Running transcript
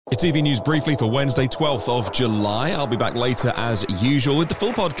TV news briefly for Wednesday, 12th of July. I'll be back later as usual with the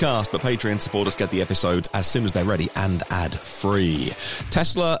full podcast, but Patreon supporters get the episodes as soon as they're ready and ad-free.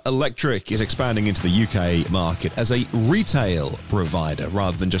 Tesla Electric is expanding into the UK market as a retail provider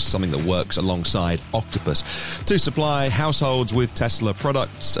rather than just something that works alongside Octopus to supply households with Tesla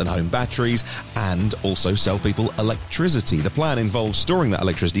products and home batteries and also sell people electricity. The plan involves storing that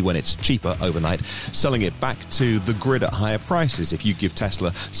electricity when it's cheaper overnight, selling it back to the grid at higher prices. If you give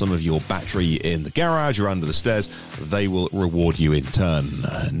Tesla some of your battery in the garage or under the stairs, they will reward you in turn.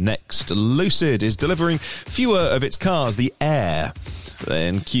 Next, Lucid is delivering fewer of its cars, the Air,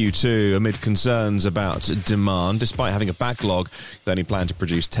 in Q2 amid concerns about demand. Despite having a backlog, they only plan to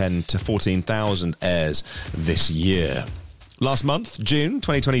produce 10 to 14,000 Airs this year. Last month, June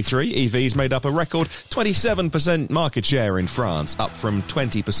 2023, EVs made up a record 27% market share in France, up from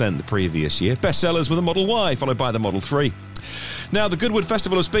 20% the previous year. Bestsellers were the Model Y, followed by the Model 3. Now, the Goodwood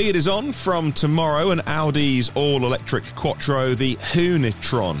Festival of Speed is on from tomorrow, and Audi's all-electric Quattro, the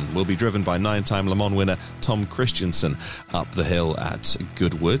Hoonitron, will be driven by 9-time Le Mans winner Tom Christensen up the hill at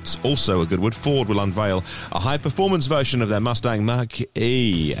Goodwood. Also at Goodwood, Ford will unveil a high-performance version of their Mustang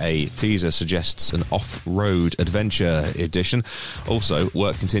Mach-E. A teaser suggests an off-road adventure edition. Also,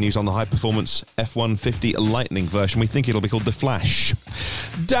 work continues on the high-performance F-150 Lightning version. We think it'll be called the Flash.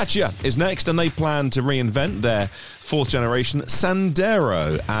 Dacia is next, and they plan to reinvent their fourth-generation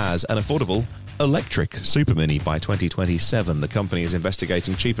Sandero as an affordable electric super mini by 2027. The company is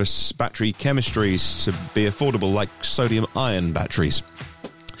investigating cheaper battery chemistries to be affordable, like sodium-ion batteries.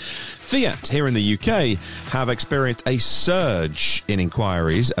 Fiat, here in the UK, have experienced a surge in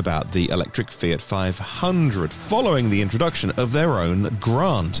inquiries about the electric Fiat 500 following the introduction of their own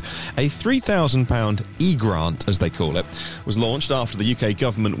grant. A £3,000 e-grant, as they call it, was launched after the UK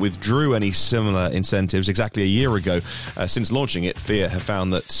government withdrew any similar incentives exactly a year ago. Since launching it, Fiat have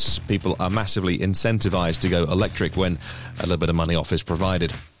found that people are massively incentivised to go electric when a little bit of money off is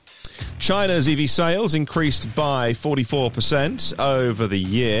provided. China's EV sales increased by 44% over the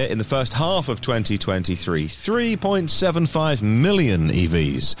year in the first half of 2023. 3.75 million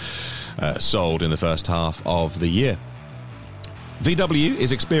EVs sold in the first half of the year. VW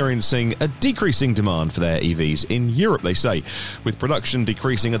is experiencing a decreasing demand for their EVs in Europe, they say, with production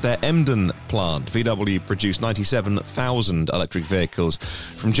decreasing at their Emden plant. VW produced 97,000 electric vehicles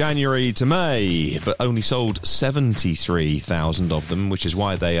from January to May, but only sold 73,000 of them, which is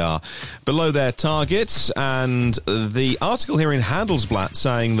why they are below their targets. And the article here in Handelsblatt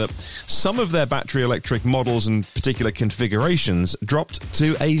saying that some of their battery electric models and particular configurations dropped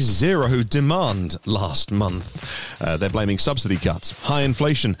to a zero demand last month. They're blaming subsidy cuts, high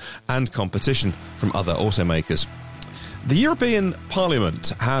inflation and competition from other automakers. The European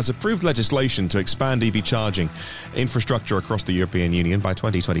Parliament has approved legislation to expand EV charging infrastructure across the European Union. By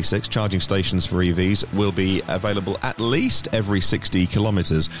 2026, charging stations for EVs will be available at least every 60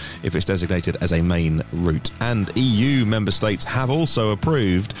 kilometres if it's designated as a main route. And EU member states have also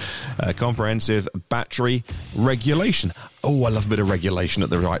approved comprehensive battery regulation. Oh, I love a bit of regulation at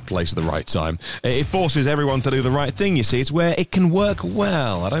the right place at the right time. It forces everyone to do the right thing, you see. It's where it can work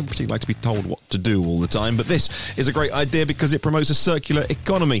well. I don't particularly like to be told what to do all the time, but this is a great idea because it promotes a circular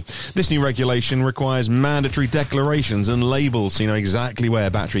economy. This new regulation requires mandatory declarations and labels so you know exactly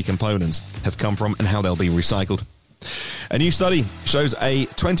where battery components have come from and how they'll be recycled. A new study shows a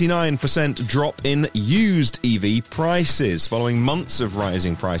 29% drop in used EV prices following months of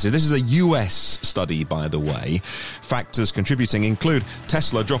rising prices. This is a US study, by the way. Factors contributing include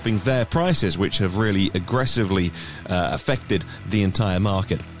Tesla dropping their prices, which have really aggressively affected the entire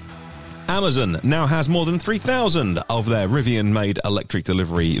market. Amazon now has more than 3,000 of their Rivian-made electric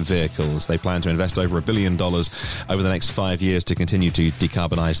delivery vehicles. They plan to invest over $1 billion over the next 5 years to continue to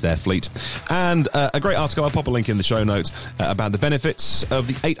decarbonise their fleet. And a great article, I'll pop a link in the show notes, about the benefits of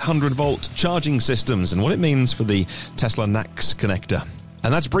the 800-volt charging systems and what it means for the Tesla NACS connector.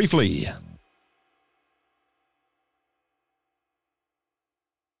 And that's briefly.